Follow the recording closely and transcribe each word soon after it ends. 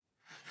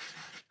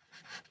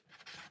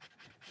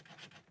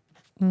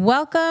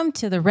Welcome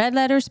to the Red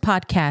Letters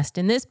Podcast.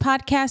 In this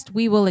podcast,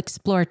 we will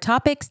explore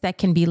topics that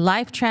can be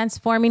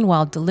life-transforming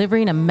while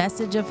delivering a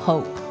message of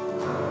hope.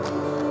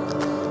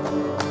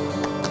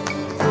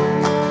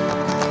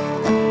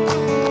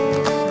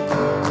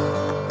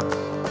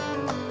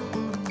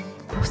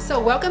 So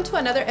welcome to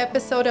another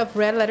episode of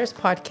Red Letters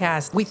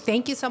Podcast. We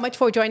thank you so much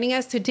for joining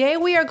us. Today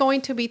we are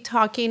going to be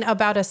talking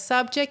about a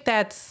subject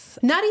that's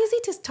not easy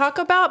to talk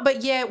about,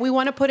 but yet we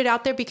want to put it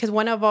out there because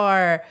one of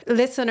our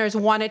listeners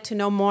wanted to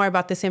know more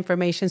about this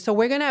information. So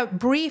we're going to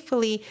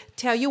briefly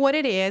tell you what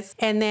it is,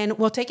 and then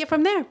we'll take it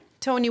from there.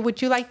 Tony, would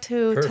you like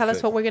to tell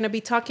us what we're going to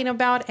be talking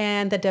about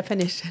and the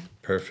definition?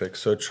 Perfect.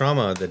 So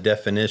trauma, the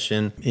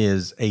definition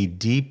is a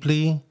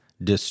deeply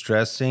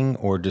distressing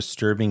or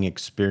disturbing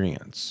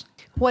experience.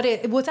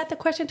 Was that the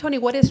question, Tony?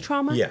 What is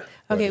trauma? Yeah.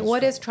 Okay,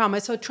 what is trauma?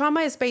 So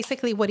trauma is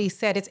basically what he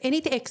said. It's any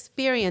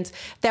experience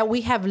that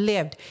we have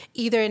lived,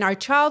 either in our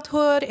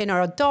childhood, in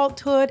our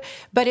adulthood,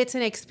 but it's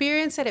an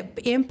experience that it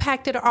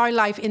impacted our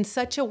life in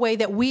such a way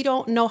that we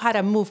don't know how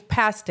to move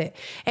past it.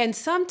 And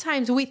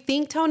sometimes we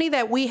think, Tony,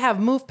 that we have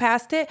moved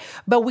past it,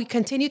 but we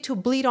continue to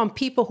bleed on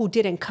people who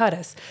didn't cut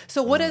us.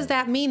 So what does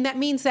that mean? That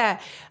means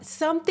that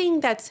something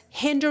that's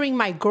hindering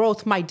my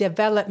growth, my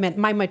development,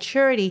 my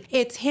maturity,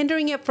 it's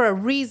hindering it for a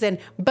reason.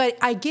 But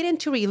I get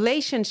into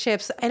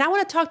relationships, and I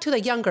want to talk to the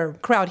younger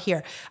crowd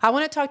here. I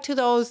want to talk to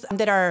those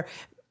that are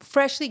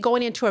freshly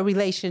going into a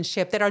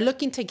relationship, that are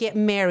looking to get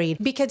married.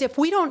 Because if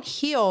we don't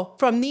heal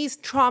from these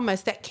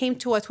traumas that came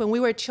to us when we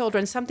were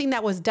children, something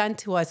that was done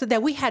to us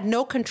that we had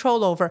no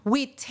control over,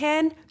 we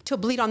tend to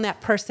bleed on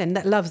that person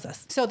that loves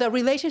us. So the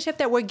relationship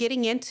that we're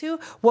getting into,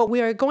 what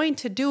we are going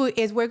to do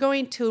is we're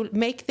going to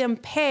make them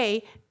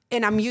pay,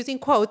 and I'm using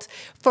quotes,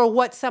 for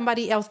what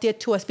somebody else did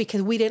to us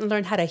because we didn't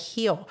learn how to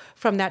heal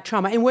from that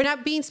trauma. And we're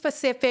not being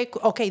specific,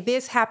 okay,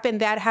 this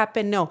happened, that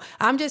happened. No,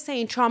 I'm just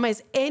saying trauma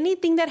is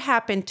anything that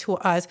happened to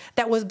us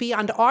that was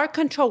beyond our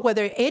control,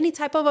 whether any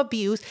type of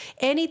abuse,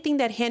 anything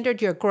that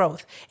hindered your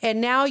growth. And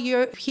now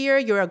you're here,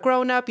 you're a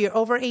grown-up, you're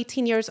over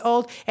 18 years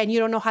old, and you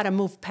don't know how to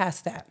move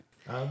past that.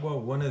 Well,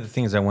 one of the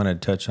things I want to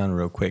touch on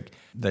real quick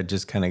that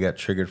just kind of got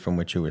triggered from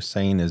what you were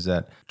saying is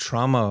that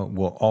trauma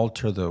will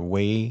alter the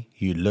way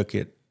you look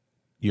at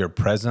your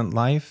present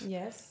life,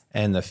 yes,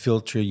 and the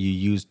filter you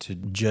use to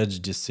judge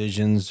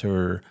decisions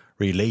or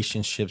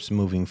relationships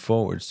moving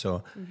forward.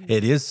 So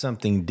it is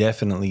something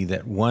definitely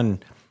that,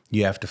 one,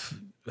 you have to,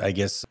 I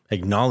guess,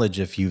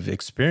 acknowledge if you've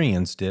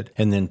experienced it,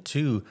 and then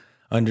two,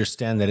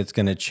 understand that it's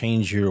going to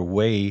change your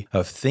way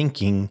of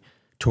thinking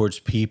towards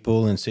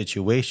people and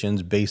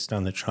situations based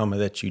on the trauma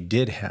that you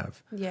did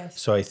have.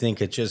 Yes. So I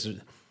think it's just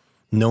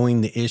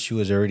knowing the issue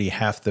is already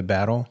half the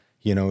battle.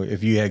 You know,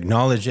 if you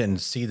acknowledge it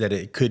and see that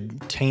it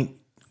could taint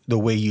the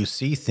way you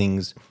see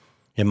things,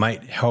 it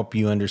might help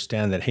you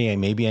understand that, hey,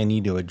 maybe I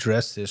need to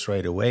address this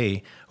right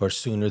away or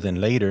sooner than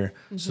later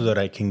so that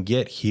I can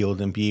get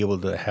healed and be able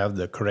to have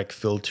the correct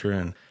filter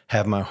and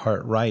have my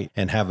heart right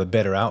and have a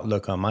better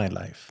outlook on my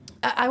life.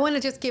 I want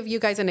to just give you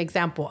guys an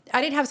example.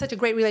 I didn't have such a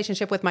great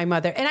relationship with my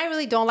mother, and I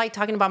really don't like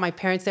talking about my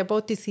parents. They're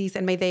both deceased,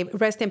 and may they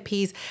rest in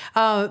peace,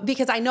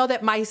 because I know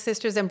that my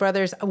sisters and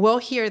brothers will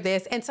hear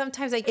this, and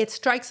sometimes it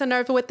strikes a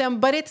nerve with them,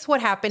 but it's what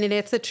happened, and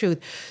it's the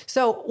truth.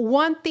 So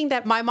one thing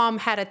that my mom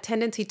had a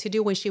tendency to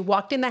do when she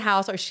walked in the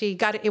house or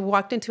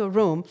walked into a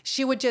room,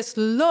 she would just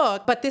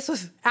look, but this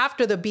was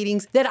after the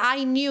beatings, that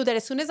I knew that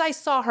as soon as I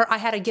saw her, I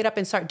had to get up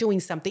and start doing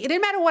something. It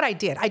didn't matter what I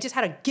did. I just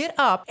had to get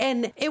up,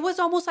 and it was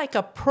almost like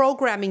a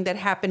programming that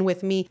happened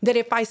with me, that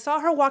if I saw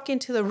her walk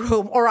into the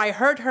room or I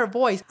heard her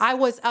voice, I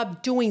was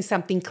up doing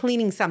something,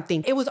 cleaning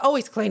something. It was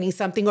always cleaning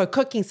something or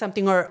cooking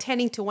something or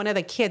tending to one of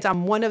the kids.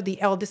 I'm one of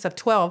the eldest of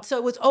 12. So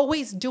it was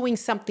always doing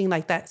something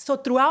like that. So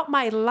throughout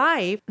my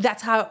life,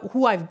 that's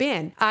who I've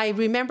been. I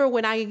remember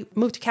when I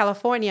moved to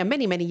California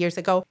many, many years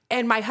ago,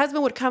 and my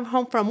husband would come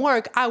home from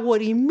work, I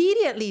would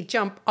immediately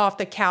jump off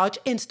the couch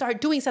and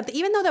start doing something.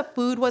 Even though the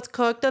food was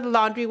cooked, the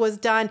laundry was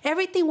done,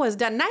 everything was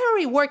done. And I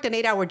already worked an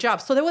 8-hour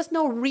job, so there was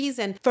no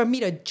reason for me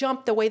to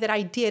jump the way that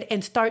I did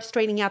and start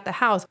straightening out the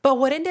house. But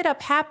what ended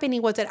up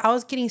happening was that I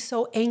was getting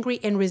so angry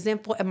and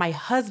resentful at my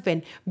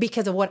husband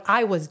because of what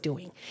I was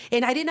doing.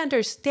 And I didn't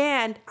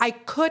understand. I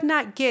could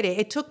not get it.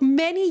 It took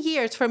many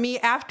years for me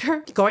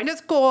after going to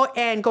school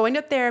and going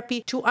to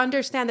therapy to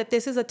understand that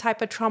this is a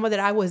type of trauma that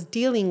I was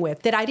dealing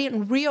with, that I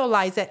didn't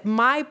realize that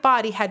my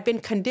body had been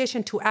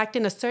conditioned to act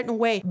in a certain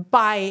way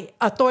by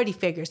authority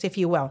figures, if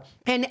you will.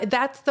 And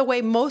that's the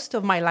way most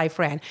of my life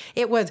ran.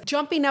 It was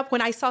jumping up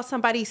when I saw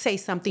somebody say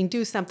something,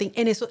 do something,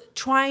 and it's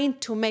trying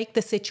to make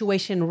the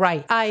situation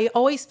right. I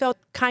always felt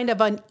kind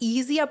of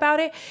uneasy about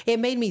it. It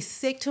made me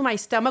sick to my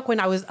stomach when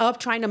I was up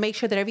trying to make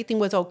sure that everything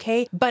was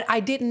okay, but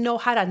I didn't know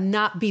how to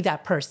not be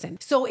that person.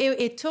 So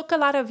it took a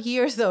lot of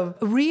years of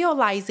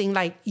realizing,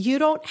 like, you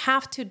don't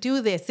have to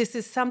do this. This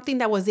is something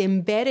that was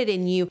embedded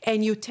in you,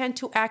 and you tend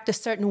to act a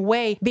certain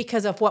way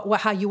because of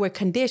how you were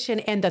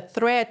conditioned and the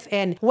threats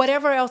and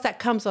whatever else that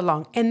comes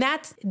along. And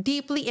that's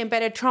deeply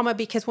embedded trauma,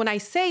 because when I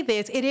say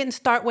this, it didn't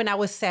start when I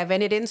was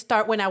 7. It didn't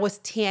start when I was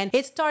 10.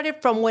 It started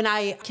from when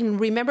I can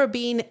remember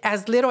being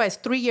as little as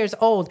 3 years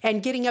old,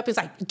 and getting up is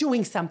like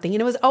doing something.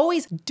 And it was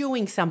always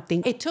doing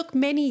something. It took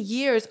many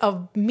years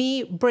of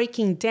me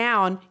breaking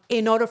down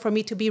in order for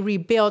me to be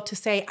rebuilt, to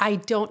say, I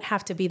don't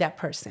have to be that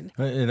person.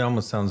 It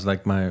almost sounds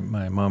like my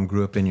mom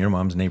grew up in your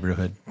mom's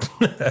neighborhood.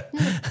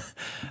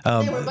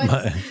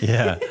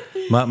 Yeah.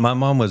 My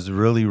mom was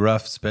really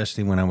rough,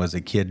 especially when I was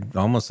a kid,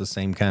 almost the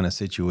same kind of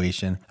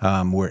situation,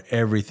 where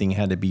everything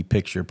had to be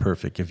picture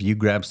perfect. If you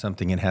grab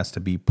something, it has to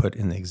be put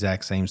in the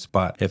exact same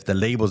spot. If the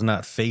label's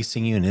not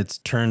facing you and it's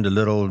turned a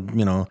little,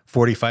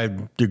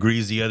 45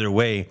 degrees the other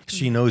way,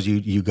 she knows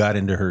you got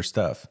into her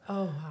stuff.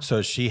 Oh, wow.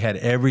 So she had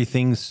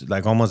everything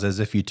like almost as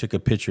if you took a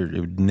picture, it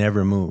would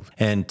never move.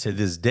 And to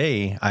this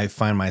day, I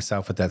find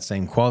myself with that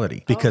same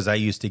quality because I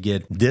used to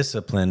get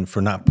disciplined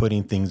for not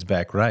putting things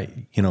back right,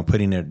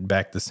 putting it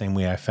back the same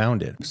way I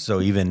found it.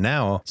 So even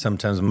now,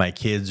 sometimes my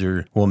kids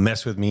will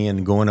mess with me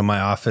and go into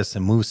my office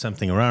and move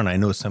something around. I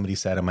know somebody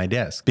sat at my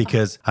desk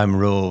because I'm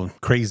real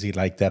crazy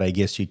like that, I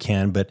guess you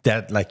can. But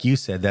that, like you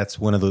said, that's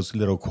one of those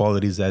little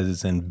qualities that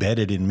is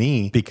embedded in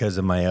me because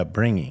of my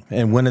upbringing.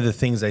 And one of the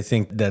things I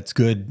think that's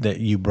good that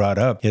you brought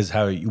up is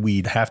how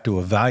we'd have to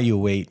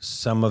evaluate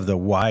some of the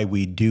why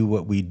we do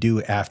what we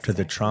do after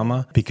the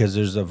trauma, because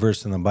there's a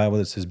verse in the Bible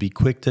that says, be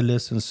quick to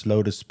listen,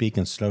 slow to speak,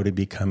 and slow to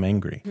become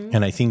angry. Mm-hmm.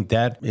 And I think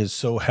that is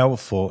so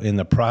helpful in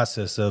the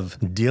process of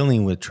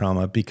dealing with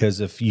trauma, because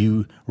if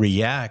you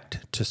react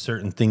to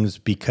certain things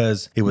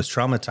because it was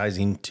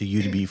traumatizing to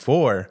you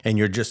before, and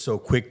you're just so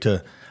quick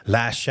to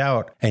lash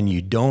out and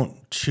you don't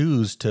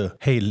choose to,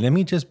 hey, let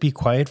me just be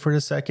quiet for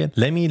a second.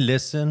 Let me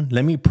listen.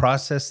 Let me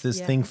process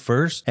this thing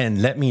first,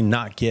 and let me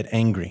not get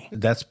angry.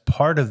 That's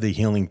part of the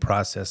healing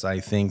process, I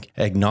think,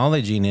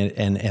 acknowledging it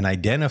and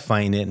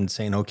identifying it and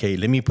saying, okay,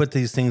 let me put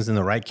these things in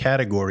the right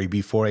category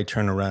before I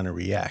turn around and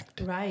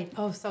react. Right.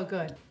 Oh, so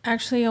good.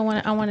 Actually, I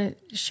want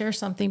to share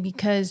something,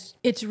 because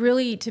it's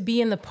really to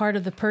be in the part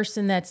of the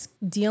person that's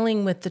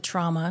dealing with the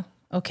trauma.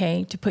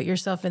 Okay, to put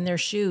yourself in their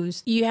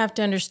shoes, you have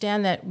to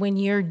understand that when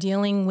you're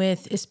dealing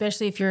with,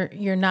 especially if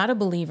you're not a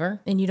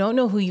believer and you don't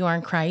know who you are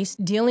in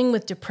Christ, dealing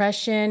with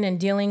depression and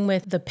dealing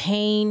with the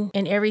pain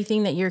and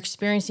everything that you're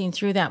experiencing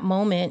through that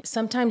moment,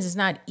 sometimes it's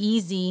not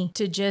easy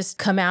to just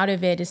come out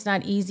of it. It's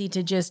not easy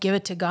to just give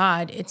it to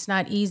God. It's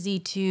not easy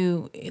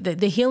to,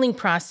 the healing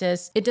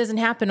process, it doesn't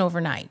happen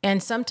overnight.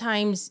 And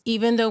sometimes,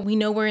 even though we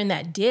know we're in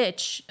that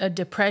ditch of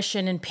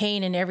depression and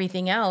pain and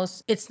everything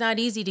else, it's not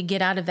easy to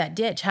get out of that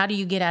ditch. How do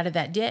you get out of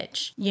that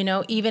ditch?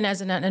 Even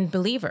as an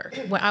unbeliever.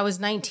 When I was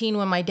 19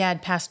 when my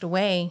dad passed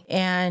away,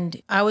 and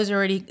I was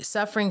already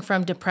suffering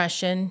from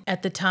depression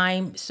at the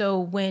time. So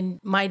when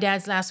my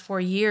dad's last 4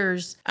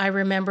 years, I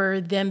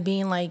remember them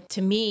being like,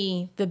 to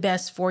me, the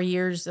best 4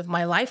 years of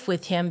my life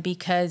with him,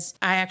 because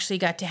I actually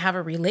got to have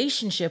a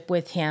relationship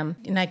with him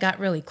and I got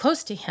really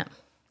close to him.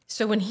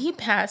 So when he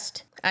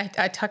passed,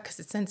 I talk because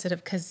it's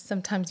sensitive, because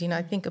sometimes,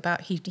 I think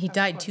about he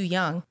died too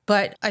young.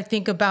 But I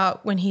think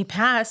about when he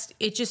passed,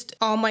 it just,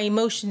 all my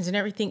emotions and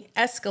everything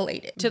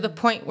escalated to the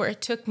point where it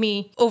took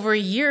me over a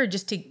year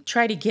just to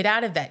try to get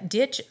out of that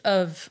ditch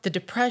of the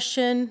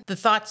depression, the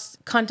thoughts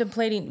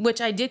contemplating,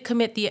 which I did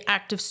commit the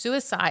act of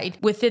suicide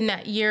within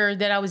that year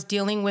that I was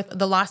dealing with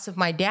the loss of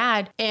my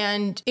dad.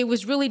 And it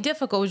was really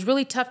difficult. It was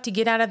really tough to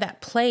get out of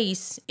that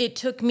place. It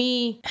took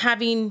me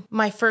having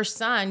my first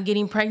son,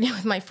 getting pregnant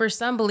with my first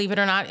son, believe it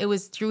or not, it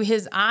was through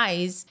his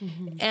eyes.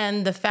 Mm-hmm.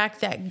 And the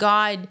fact that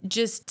God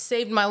just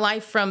saved my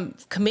life from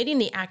committing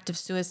the act of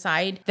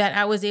suicide, that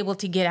I was able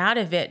to get out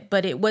of it,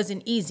 but it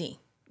wasn't easy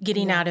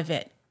getting out of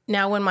it.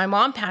 Now, when my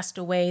mom passed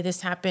away,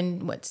 this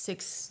happened,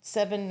 6,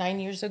 7, 9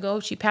 years ago,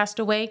 she passed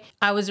away.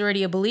 I was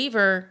already a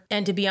believer.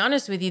 And to be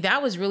honest with you,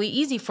 that was really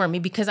easy for me,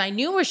 because I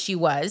knew where she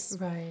was.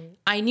 Right.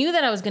 I knew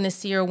that I was going to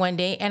see her one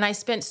day. And I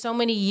spent so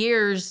many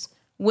years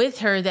with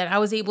her that I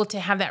was able to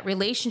have that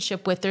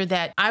relationship with her,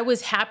 that I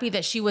was happy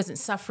that she wasn't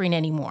suffering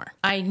anymore.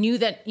 I knew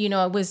that,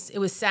 it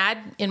was sad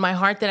in my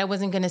heart that I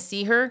wasn't going to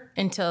see her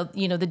until,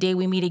 the day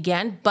we meet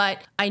again,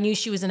 but I knew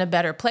she was in a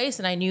better place,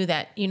 and I knew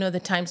that, the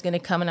time's going to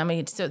come,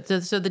 and so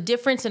the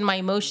difference in my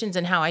emotions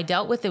and how I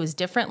dealt with it was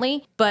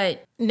differently.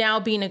 But now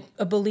being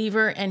a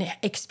believer and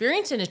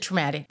experiencing a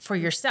traumatic for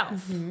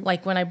yourself,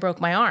 like when I broke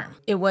my arm,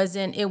 it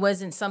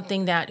wasn't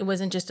something that, it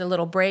wasn't just a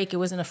little break. It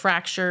wasn't a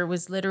fracture. It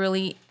was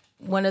literally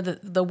one of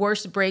the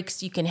worst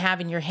breaks you can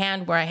have in your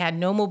hand, where I had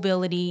no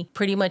mobility.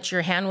 Pretty much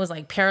your hand was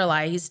like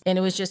paralyzed, and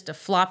it was just a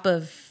flop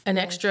of an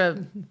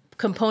extra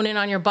component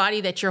on your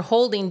body that you're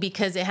holding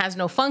because it has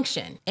no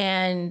function.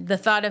 And the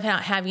thought of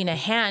having a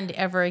hand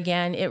ever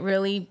again, it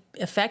really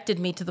affected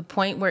me to the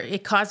point where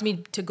it caused me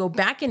to go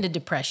back into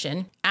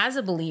depression as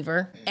a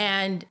believer.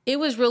 And it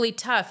was really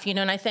tough,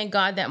 and I thank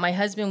God that my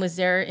husband was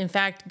there. In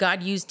fact,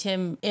 God used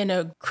him in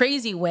a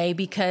crazy way,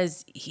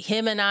 because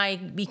him and I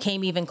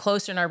became even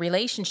closer in our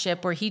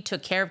relationship, where he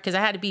took care of, because I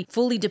had to be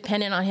fully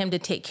dependent on him to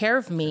take care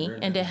of me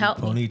and to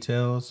help me.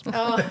 Ponytails.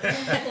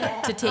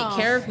 To take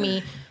care of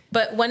me.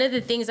 But one of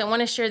the things I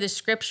want to share the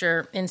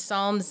scripture in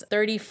Psalms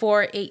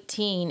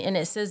 34:18, and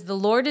it says, "The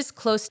Lord is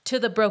close to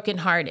the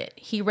brokenhearted.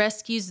 He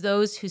rescues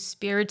those whose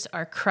spirits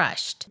are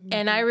crushed."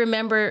 And I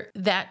remember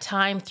that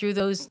time through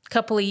those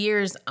couple of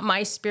years,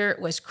 my spirit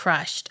was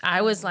crushed.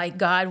 I was like,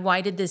 God,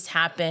 why did this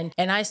happen?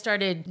 And I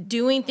started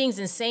doing things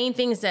and saying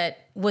things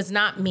that was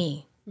not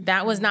me.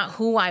 That was not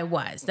who I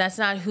was. That's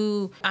not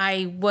who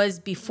I was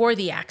before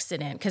the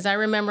accident. Because I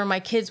remember my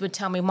kids would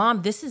tell me,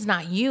 Mom, this is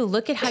not you.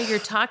 Look at how you're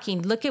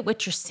talking. Look at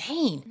what you're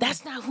saying.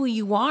 That's not who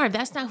you are.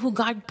 That's not who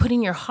God put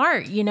in your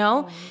heart, you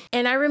know?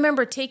 And I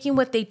remember taking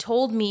what they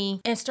told me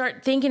and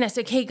start thinking, I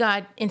said, okay,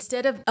 God,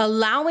 instead of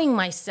allowing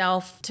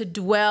myself to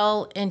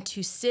dwell and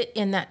to sit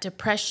in that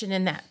depression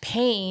and that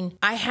pain,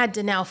 I had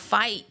to now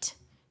fight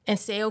and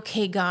say,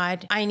 okay,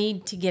 God, I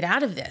need to get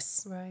out of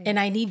this and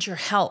I need your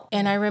help.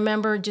 And I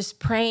remember just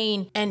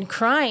praying and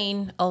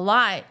crying a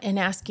lot and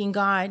asking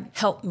God,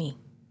 help me,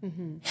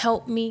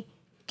 help me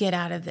get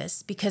out of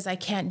this because I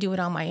can't do it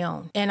on my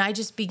own. And I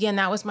just began,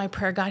 that was my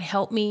prayer, God,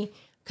 help me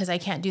because I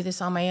can't do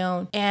this on my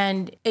own.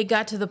 And it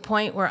got to the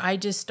point where I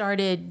just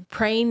started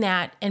praying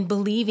that and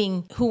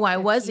believing who I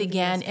was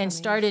again and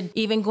started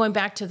even going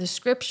back to the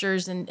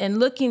scriptures and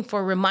looking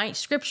for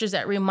scriptures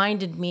that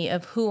reminded me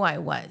of who I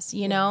was,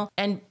 you know,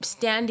 and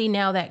standing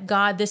now that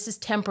God, this is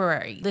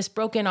temporary. This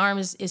broken arm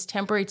is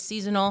temporary, it's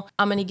seasonal.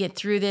 I'm going to get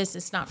through this.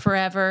 It's not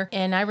forever.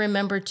 And I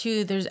remember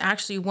too, there's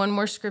actually one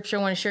more scripture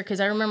I want to share because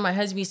I remember my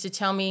husband used to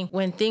tell me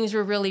when things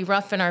were really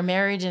rough in our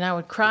marriage and I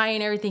would cry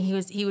and everything,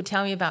 he would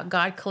tell me about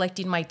God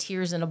collecting my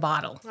tears in a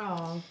bottle.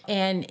 Oh.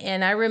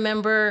 And I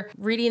remember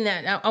reading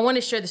that. I want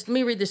to share this. Let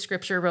me read the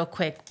scripture real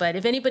quick. But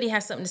if anybody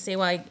has something to say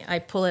while I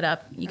pull it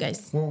up, you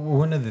guys. Well,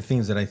 one of the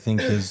things that I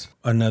think is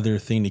another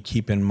thing to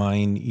keep in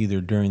mind, either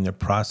during the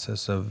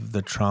process of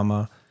the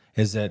trauma,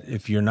 is that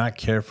if you're not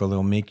careful,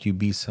 it'll make you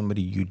be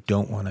somebody you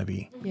don't want to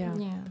be. Yeah.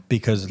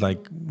 Because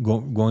like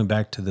going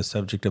back to the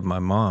subject of my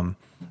mom,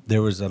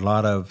 there was a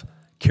lot of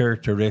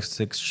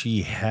characteristics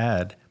she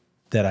had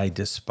that I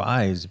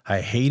despised.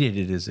 I hated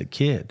it as a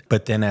kid.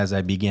 But then as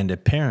I began to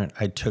parent,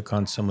 I took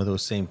on some of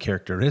those same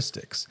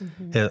characteristics.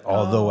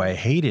 Although I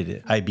hated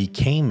it, I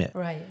became it.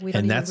 Right.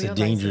 And that's a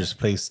dangerous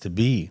place to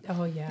be.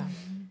 Oh, yeah.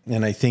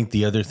 And I think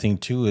the other thing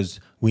too is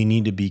we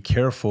need to be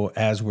careful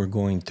as we're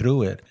going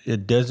through it.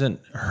 It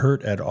doesn't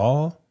hurt at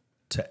all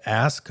to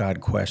ask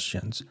God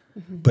questions.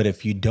 But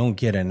if you don't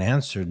get an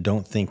answer,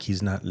 don't think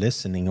he's not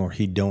listening or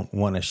he don't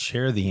want to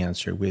share the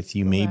answer with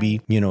you. Maybe,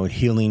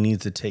 healing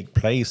needs to take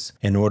place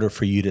in order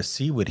for you to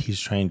see what he's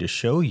trying to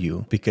show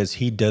you because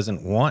he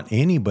doesn't want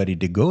anybody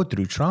to go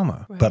through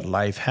trauma. But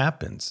life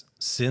happens.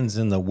 Sin's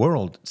in the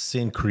world.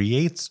 Sin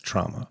creates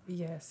trauma.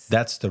 Yes.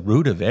 That's the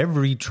root of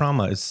every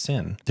trauma is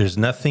sin. There's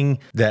nothing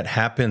that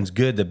happens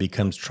good that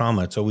becomes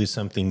trauma. It's always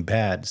something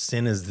bad.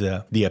 Sin is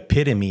the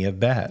epitome of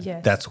bad.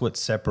 Yes. That's what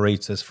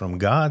separates us from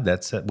God.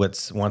 That's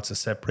what wants to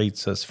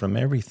separates us from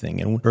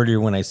everything. And earlier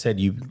when I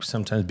said you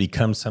sometimes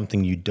become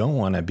something you don't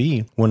want to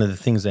be, one of the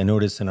things I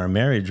noticed in our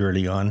marriage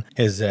early on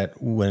is that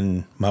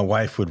when my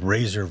wife would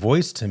raise her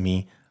voice to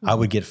me, I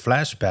would get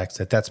flashbacks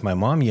that's my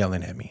mom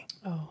yelling at me.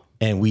 Oh.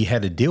 And we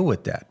had to deal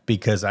with that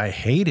because I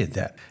hated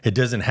that. It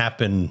doesn't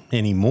happen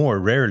anymore,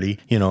 rarely.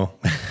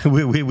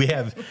 We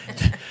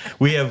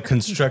have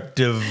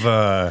constructive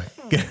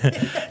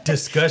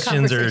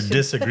discussions or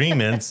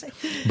disagreements,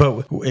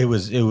 but it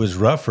was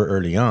rougher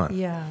early on.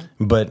 Yeah.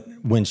 But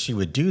when she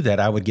would do that,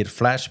 I would get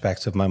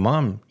flashbacks of my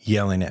mom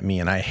yelling at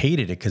me, and I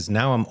hated it because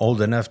now I'm old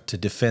enough to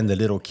defend the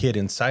little kid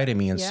inside of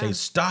me and say,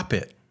 "Stop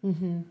it."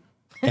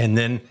 And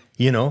then,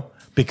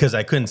 because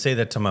I couldn't say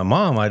that to my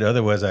mom,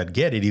 otherwise I'd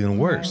get it even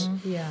worse.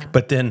 Yeah.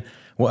 But then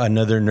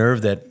another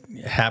nerve that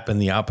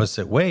happened the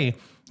opposite way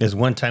is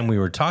one time we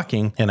were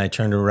talking and I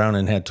turned around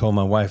and had told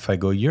my wife, I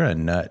go, "You're a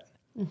nut."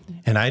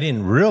 And I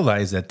didn't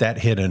realize that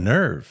hit a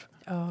nerve.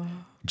 Oh.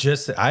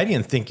 I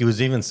didn't think it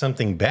was even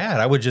something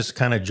bad. I was just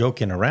kind of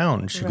joking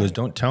around. She goes,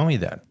 "Don't tell me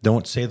that.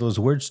 Don't say those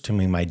words to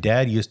me. My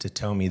dad used to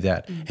tell me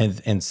that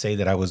and say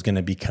that I was going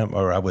to become,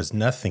 or I was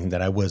nothing,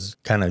 that I was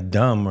kind of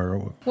dumb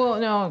or." Well,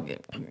 no,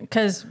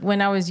 because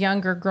when I was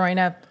younger growing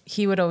up,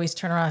 he would always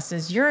turn around and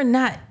says, "You're a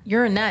nut.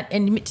 You're a nut."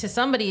 And to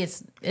somebody,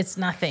 it's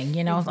nothing,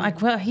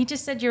 like, well, he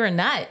just said you're a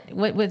nut.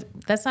 What,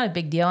 that's not a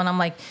big deal. And I'm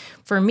like,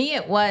 for me,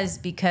 it was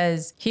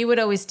because he would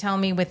always tell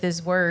me with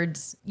his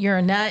words, "You're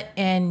a nut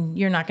and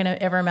you're not going to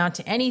ever amount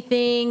to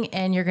anything.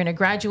 And you're going to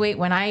graduate."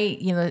 When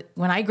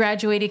I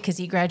graduated, because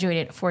he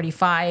graduated at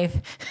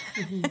 45.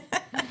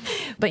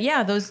 But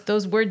yeah,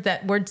 those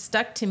words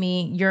stuck to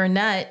me. You're a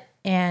nut.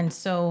 And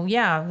so,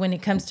 yeah, when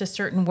it comes to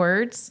certain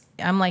words,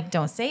 I'm like,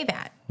 don't say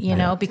that,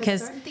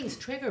 because certain things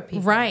trigger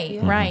people. Right,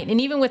 right. And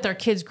even with our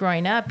kids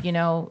growing up,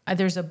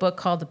 there's a book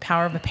called The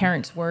Power of a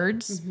Parent's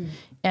Words.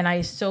 And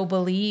I so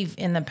believe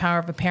in the power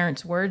of a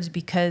parent's words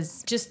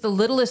because just the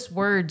littlest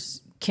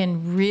words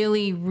can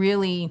really,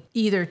 really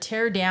either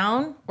tear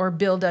down or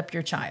build up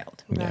your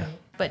child. Right.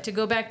 But to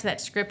go back to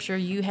that scripture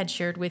you had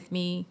shared with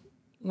me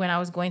when I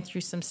was going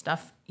through some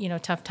stuff,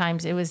 tough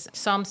times. It was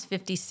Psalms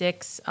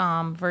 56,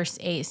 verse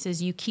 8. It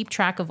says, "You keep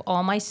track of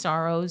all my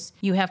sorrows.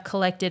 You have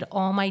collected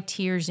all my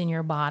tears in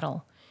your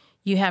bottle.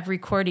 You have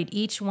recorded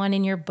each one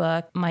in your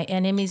book. My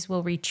enemies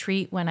will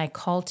retreat when I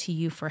call to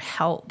you for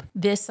help.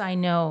 This I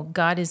know,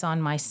 God is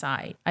on my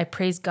side. I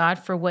praise God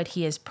for what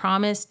he has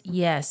promised.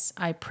 Yes,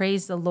 I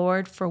praise the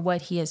Lord for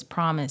what he has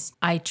promised.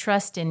 I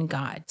trust in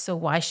God, so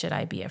why should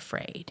I be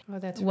afraid? Oh,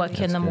 that's What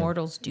can the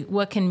mortals do?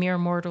 What can mere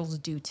mortals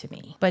do to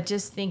me?" But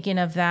just thinking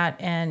of that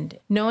and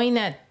knowing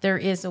that there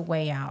is a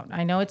way out.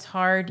 I know it's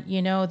hard.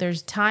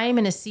 There's time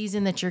and a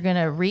season that you're going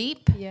to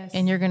reap. Yes.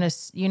 And you're going to,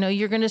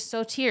 you're going to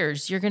sow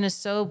tears. You're going to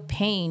sow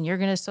pain. You're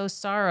going to sow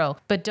sorrow,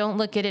 but don't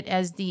look at it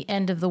as the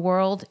end of the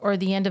world or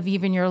the end of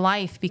even your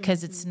life,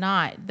 because it's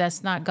not.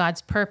 That's not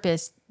God's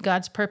purpose.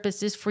 God's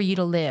purpose is for you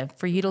to live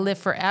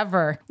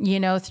forever,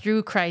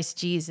 through Christ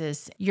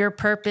Jesus. Your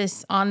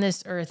purpose on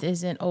this earth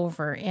isn't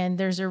over. And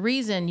there's a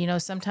reason,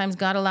 sometimes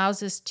God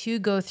allows us to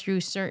go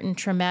through certain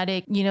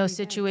traumatic,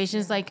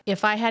 situations. Like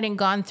if I hadn't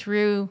gone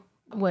through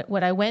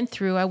what I went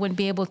through, I wouldn't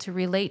be able to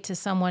relate to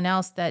someone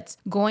else that's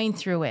going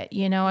through it.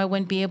 I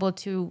wouldn't be able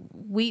to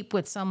weep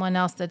with someone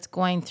else that's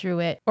going through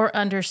it or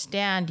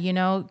understand,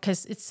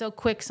 because it's so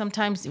quick.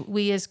 Sometimes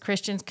we as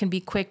Christians can be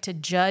quick to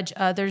judge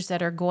others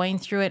that are going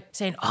through it,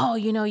 saying, oh,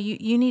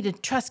 you need to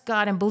trust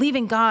God and believe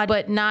in God,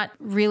 but not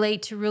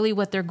relate to really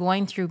what they're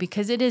going through,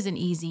 because it isn't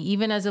easy.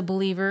 Even as a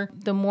believer,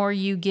 the more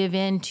you give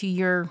in to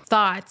your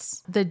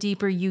thoughts, the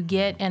deeper you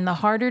get and the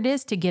harder it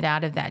is to get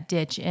out of that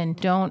ditch. And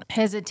don't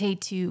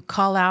hesitate to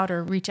call out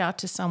or reach out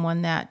to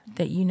someone that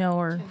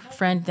or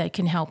friend that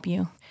can help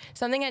you.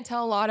 Something I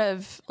tell a lot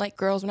of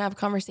girls when I have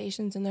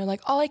conversations and they're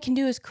like, all I can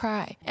do is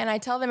cry. And I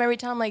tell them every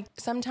time,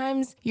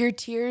 sometimes your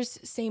tears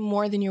say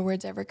more than your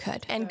words ever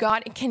could. And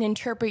God can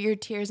interpret your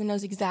tears and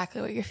knows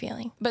exactly what you're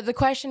feeling. But the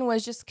question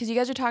was just because you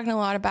guys are talking a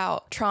lot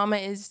about trauma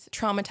is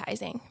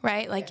traumatizing,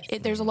 right?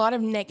 There's a lot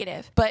of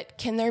negative, but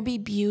can there be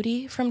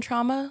beauty from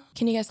trauma?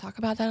 Can you guys talk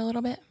about that a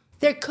little bit?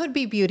 There could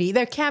be beauty.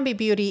 There can be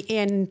beauty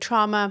in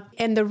trauma.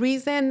 And the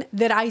reason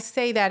that I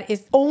say that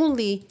is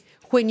only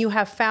when you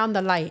have found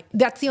the light.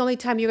 That's the only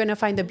time you're going to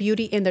find the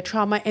beauty in the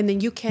trauma. And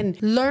then you can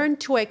learn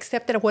to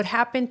accept that what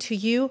happened to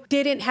you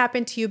didn't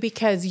happen to you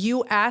because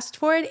you asked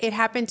for it. It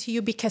happened to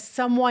you because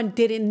someone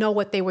didn't know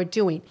what they were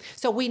doing.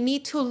 So we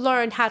need to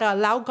learn how to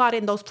allow God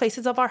in those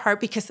places of our heart,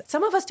 because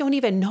some of us don't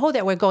even know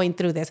that we're going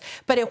through this.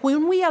 But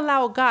when we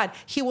allow God,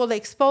 he will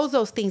expose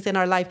those things in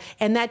our life.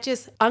 And that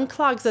just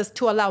unclogs us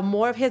to allow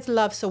more of his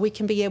love so we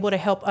can be able to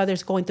help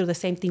others going through the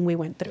same thing we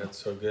went through.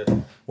 That's so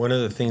good. One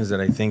of the things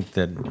that I think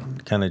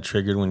that kind of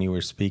triggered when you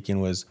were speaking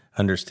was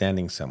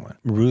understanding someone.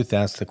 Ruth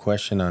asked the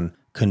question on,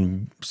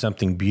 can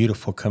something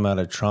beautiful come out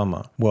of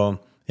trauma? Well,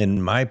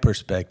 in my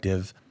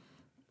perspective,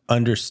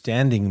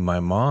 understanding my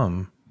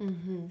mom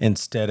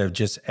instead of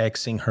just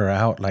Xing her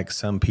out like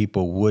some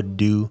people would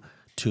do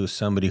to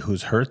somebody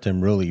who's hurt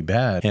them really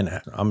bad.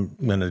 And I'm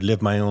going to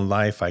live my own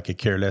life. I could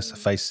care less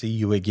if I see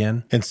you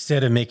again.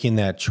 Instead of making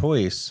that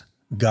choice,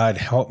 God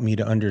helped me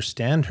to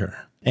understand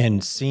her.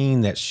 And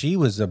seeing that she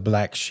was a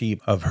black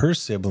sheep of her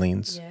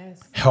siblings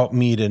helped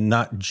me to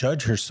not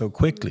judge her so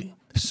quickly.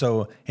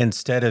 So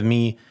instead of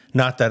me,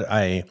 not that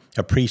I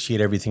appreciate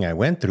everything I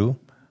went through,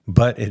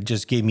 but it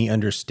just gave me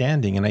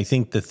understanding. And I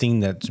think the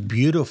thing that's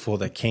beautiful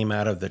that came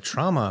out of the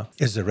trauma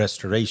is the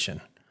restoration.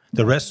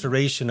 The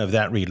restoration of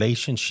that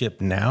relationship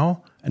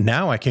now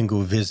I can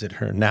go visit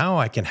her. Now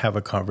I can have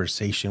a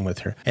conversation with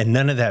her. And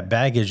none of that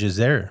baggage is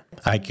there.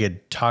 I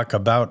could talk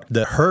about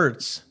the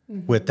hurts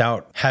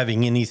without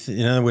having anything.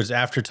 In other words,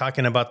 after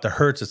talking about the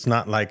hurts, it's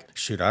not like,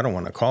 shoot, I don't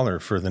want to call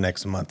her for the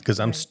next month because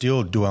I'm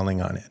still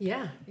dwelling on it.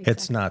 Yeah, exactly.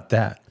 It's not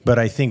that. But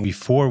I think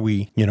before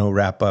we,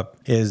 wrap up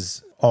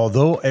is,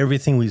 although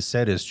everything we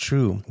said is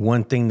true,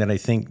 one thing that I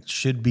think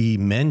should be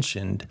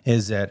mentioned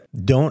is that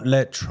don't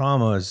let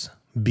traumas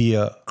be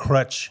a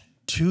crutch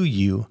to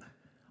you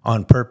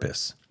on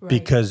purpose,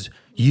 because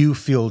you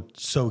feel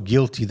so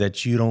guilty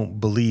that you don't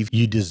believe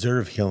you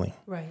deserve healing.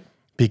 Right.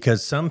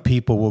 Because some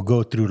people will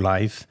go through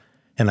life,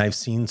 and I've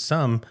seen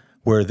some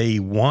where they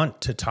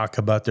want to talk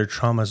about their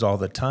traumas all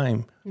the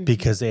time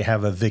because they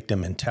have a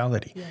victim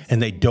mentality,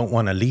 and they don't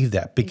want to leave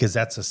that because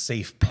that's a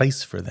safe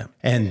place for them.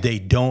 And they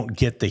don't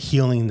get the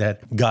healing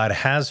that God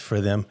has for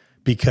them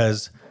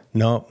because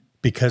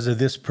of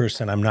this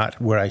person, I'm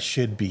not where I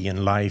should be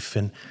in life.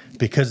 And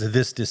because of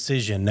this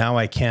decision, now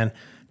I can't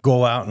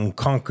go out and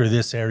conquer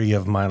this area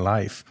of my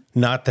life.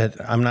 Not that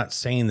I'm not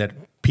saying that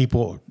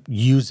people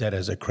use that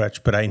as a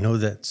crutch, but I know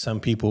that some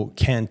people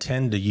can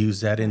tend to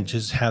use that and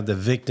just have the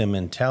victim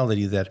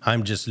mentality that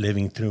I'm just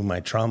living through my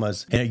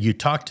traumas. And you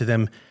talk to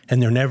them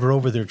and they're never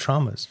over their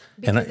traumas.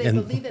 Because they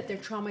believe that their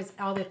trauma is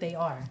all that they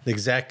are.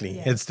 Exactly.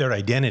 Yes. It's their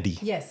identity.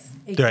 Yes,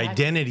 exactly. Their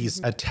identity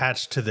is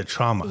attached to the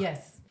trauma.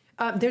 Yes.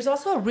 There's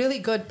also a really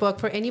good book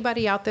for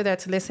anybody out there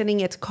that's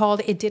listening. It's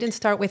called It Didn't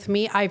Start With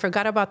Me. I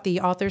forgot about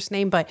the author's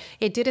name, but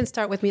It Didn't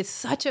Start With Me. It's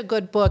such a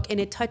good book, and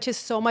it touches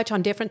so much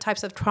on different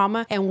types of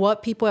trauma and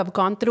what people have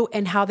gone through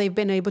and how they've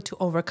been able to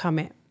overcome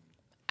it.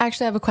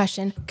 Actually, I have a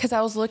question because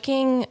I was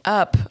looking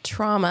up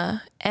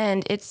trauma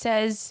and it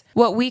says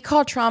what we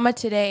call trauma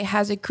today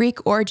has a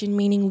Greek origin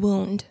meaning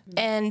wound.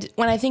 And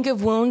when I think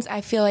of wounds, I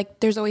feel like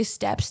there's always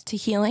steps to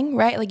healing,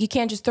 right? Like you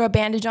can't just throw a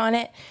bandage on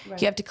it.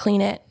 Right. You have to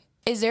clean it.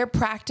 Is there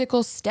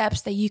practical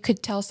steps that you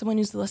could tell someone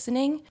who's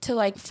listening to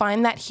like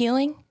find that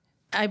healing?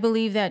 I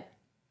believe that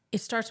it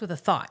starts with a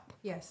thought.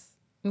 Yes.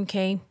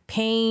 Okay.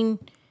 Pain,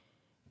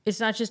 it's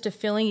not just a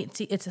feeling,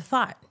 it's a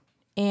thought.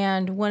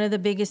 And one of the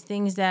biggest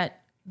things that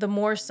the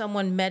more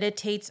someone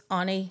meditates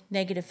on a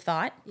negative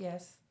thought,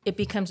 yes, it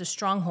becomes a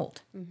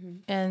stronghold. Mm-hmm.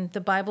 And the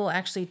Bible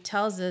actually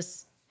tells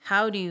us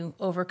how to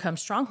overcome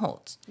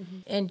strongholds. Mm-hmm.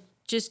 And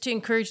just to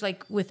encourage,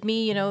 like with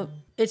me, you know,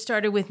 it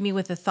started with me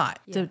with a thought.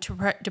 Yeah.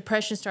 The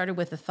depression started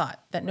with a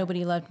thought that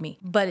nobody loved me.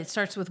 But it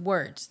starts with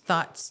words,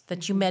 thoughts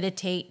that you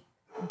meditate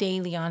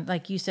daily on.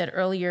 Like you said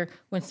earlier,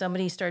 when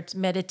somebody starts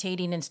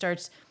meditating and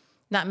starts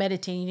not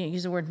meditating, you didn't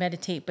use the word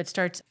meditate, but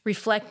starts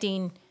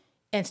reflecting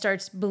and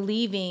starts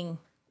believing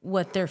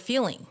what they're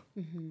feeling.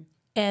 Mm-hmm.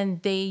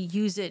 And they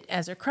use it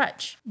as a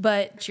crutch.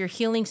 But your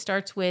healing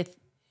starts with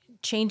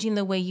changing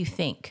the way you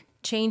think,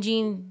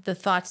 changing the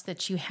thoughts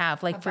that you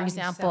have, like, for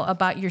example,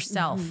 about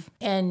yourself, mm-hmm.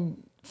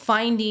 and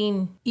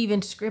finding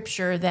even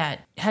scripture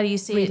that, how do you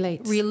say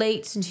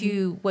relates mm-hmm.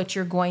 to what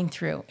you're going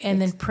through, and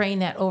then praying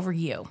that over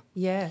you.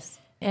 Yes.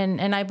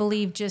 And I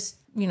believe just,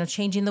 you know,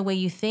 changing the way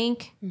you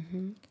think,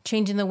 mm-hmm.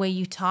 changing the way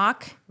you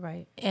talk,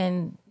 right,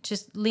 and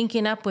just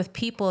linking up with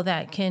people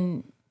that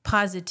can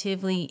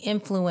positively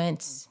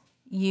influence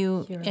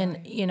you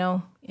you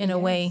know, in a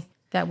way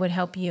that would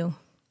help you.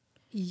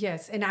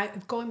 Yes. And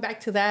going back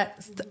to that,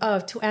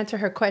 to answer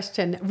her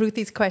question,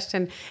 Ruthie's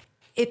question,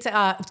 it's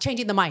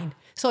changing the mind.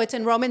 So it's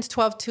in Romans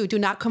 12:2, do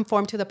not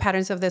conform to the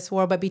patterns of this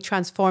world, but be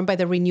transformed by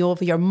the renewal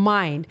of your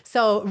mind.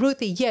 So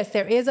Ruthie, yes,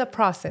 there is a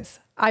process.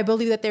 I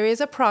believe that there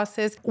is a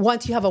process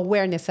once you have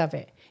awareness of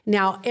it.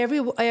 Now,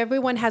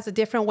 everyone has a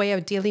different way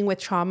of dealing with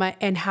trauma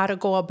and how to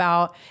go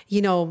about,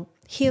 you know,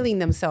 healing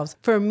themselves.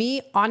 For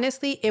me,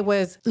 honestly, it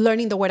was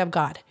learning the word of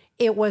God.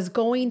 It was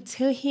going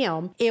to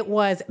him. It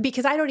was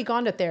because I'd already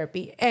gone to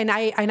therapy, and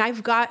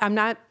I'm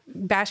not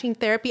bashing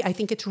therapy. I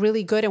think it's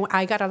really good, and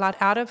I got a lot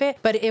out of it.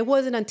 But it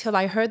wasn't until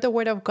I heard the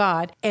word of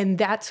God and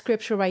that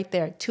scripture right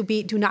there,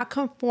 do not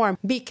conform,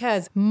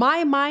 because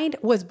my mind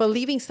was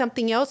believing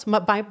something else.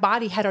 My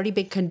body had already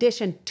been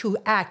conditioned to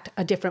act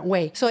a different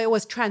way. So it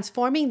was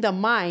transforming the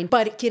mind,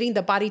 but getting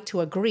the body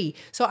to agree.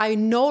 So I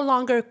no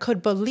longer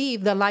could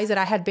believe the lies that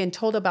I had been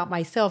told about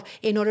myself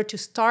in order to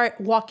start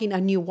walking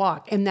a new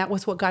walk. And that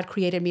was what God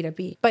created me to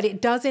be. But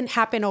it doesn't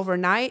happen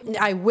overnight.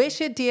 I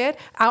wish it did.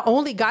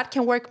 Only God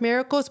can work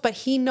miracles, but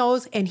he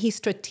knows, and he's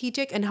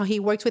strategic and how he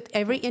works with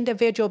every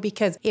individual,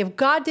 because if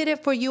God did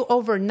it for you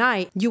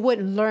overnight, you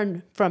wouldn't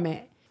learn from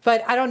it.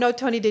 But I don't know,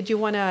 Tony, did you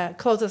want to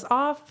close us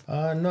off?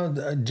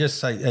 No,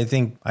 just I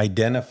think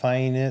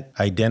identifying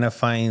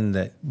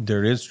that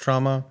there is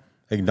trauma,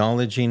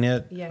 acknowledging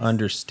it, yes,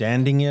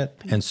 understanding it,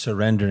 and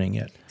surrendering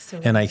it.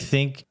 And I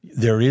think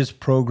there is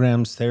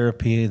programs,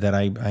 therapy that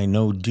I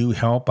know do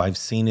help. I've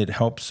seen it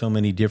help so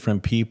many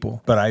different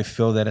people. But I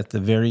feel that at the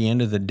very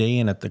end of the day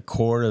and at the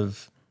core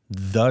of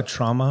the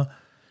trauma,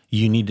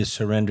 you need to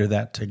surrender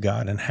that to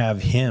God and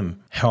have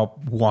him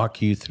help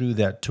walk you through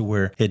that to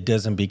where it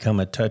doesn't become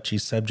a touchy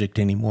subject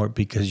anymore,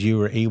 because you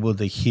were able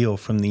to heal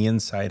from the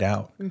inside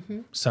out. Mm-hmm.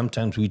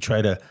 Sometimes we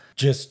try to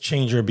just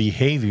change our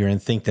behavior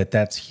and think that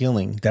that's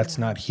healing. That's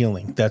not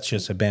healing. That's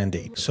just a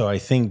Band-Aid. So I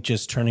think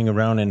just turning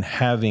around and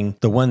having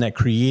the one that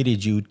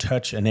created you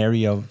touch an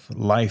area of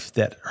life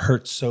that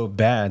hurts so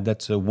bad,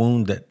 that's a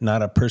wound that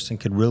not a person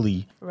could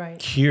really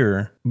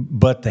cure,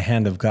 but the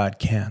hand of God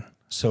can.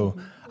 So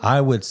I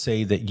would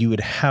say that you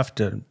would have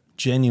to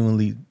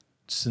genuinely,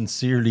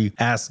 sincerely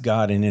ask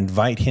God and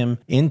invite him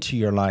into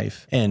your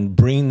life and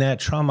bring that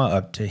trauma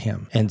up to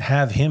him and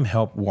have him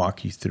help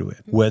walk you through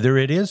it. Whether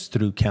it is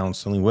through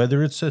counseling,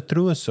 whether it's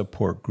through a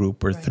support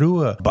group or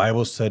through a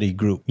Bible study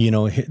group, you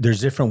know,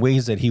 there's different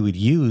ways that he would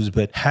use,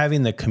 but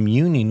having the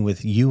communing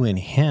with you and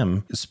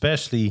him,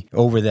 especially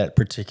over that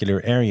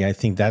particular area, I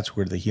think that's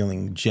where the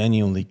healing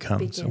genuinely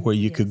comes, where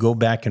you could go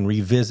back and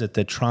revisit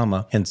the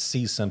trauma and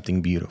see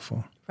something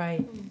beautiful.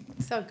 Right.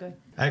 So good.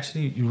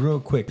 Actually, real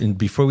quick, and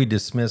before we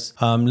dismiss,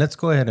 let's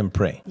go ahead and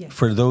pray. Yes.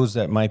 For those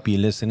that might be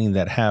listening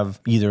that have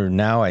either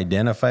now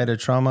identified a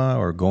trauma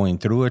or going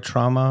through a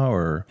trauma,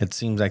 or it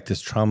seems like this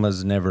trauma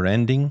is never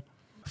ending.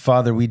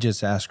 Father, we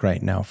just ask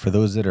right now for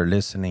those that are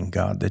listening,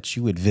 God, that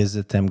you would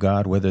visit them,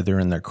 God, whether they're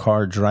in their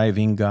car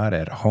driving, God,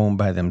 at home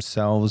by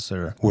themselves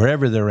or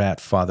wherever they're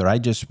at, Father. I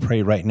just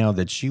pray right now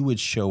that you would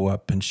show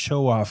up and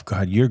show off,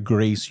 God, your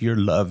grace, your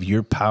love,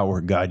 your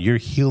power, God, your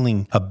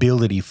healing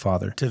ability,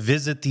 Father, to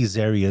visit these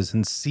areas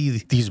and see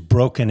these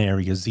broken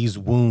areas, these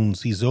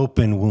wounds, these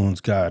open wounds,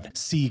 God.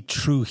 See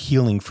true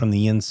healing from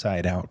the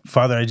inside out.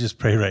 Father, I just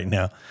pray right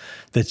now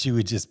that you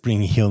would just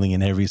bring healing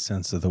in every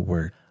sense of the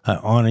word. I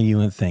honor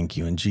you and thank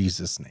you in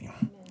Jesus'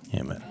 name.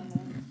 Amen.